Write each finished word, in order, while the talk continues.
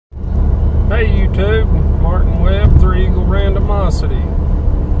YouTube, Martin Webb, Three Eagle Randomosity.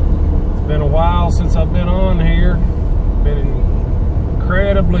 It's been a while since I've been on here. Been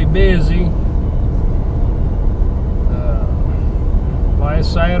incredibly busy.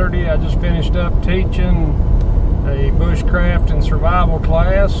 Last Saturday I just finished up teaching a bushcraft and survival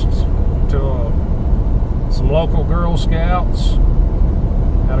class to some local Girl Scouts.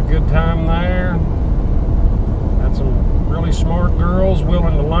 Had a good time there. Had some really smart girls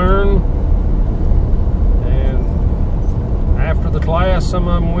willing to learn. And after the class, some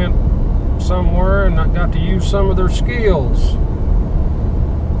of them went somewhere and I got to use some of their skills.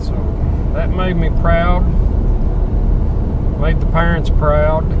 So that made me proud. Made the parents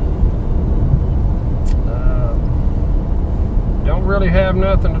proud. Don't really have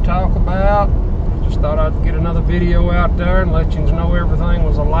nothing to talk about. Just thought I'd get another video out there and let you know everything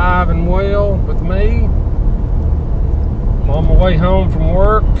was alive and well with me. I'm on my way home from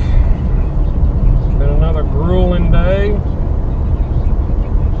work. It's been another grueling day.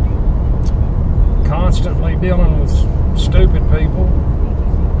 Constantly dealing with stupid people.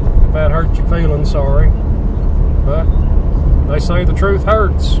 If that hurt your feelings, sorry. But they say the truth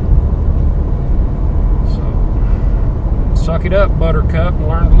hurts. So suck it up, Buttercup, and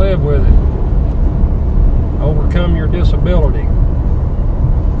learn to live with it. Overcome your disability.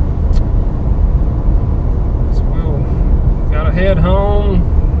 So we'll gotta head home,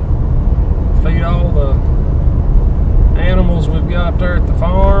 feed all the animals we've got there at the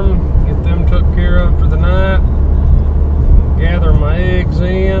farm, get them took care of for the night, gather my eggs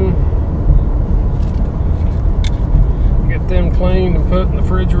in, get them cleaned and put in the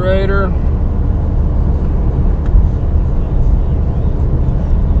refrigerator.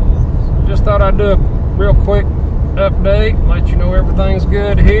 So just thought I'd do a real quick update, let you know everything's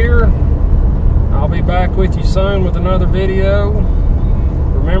good here. I'll be back with you soon with another video.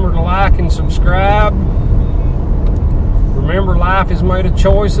 Remember to like and subscribe. Remember, life is made of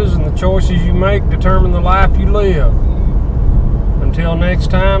choices, and the choices you make determine the life you live. Until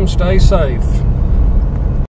next time, stay safe.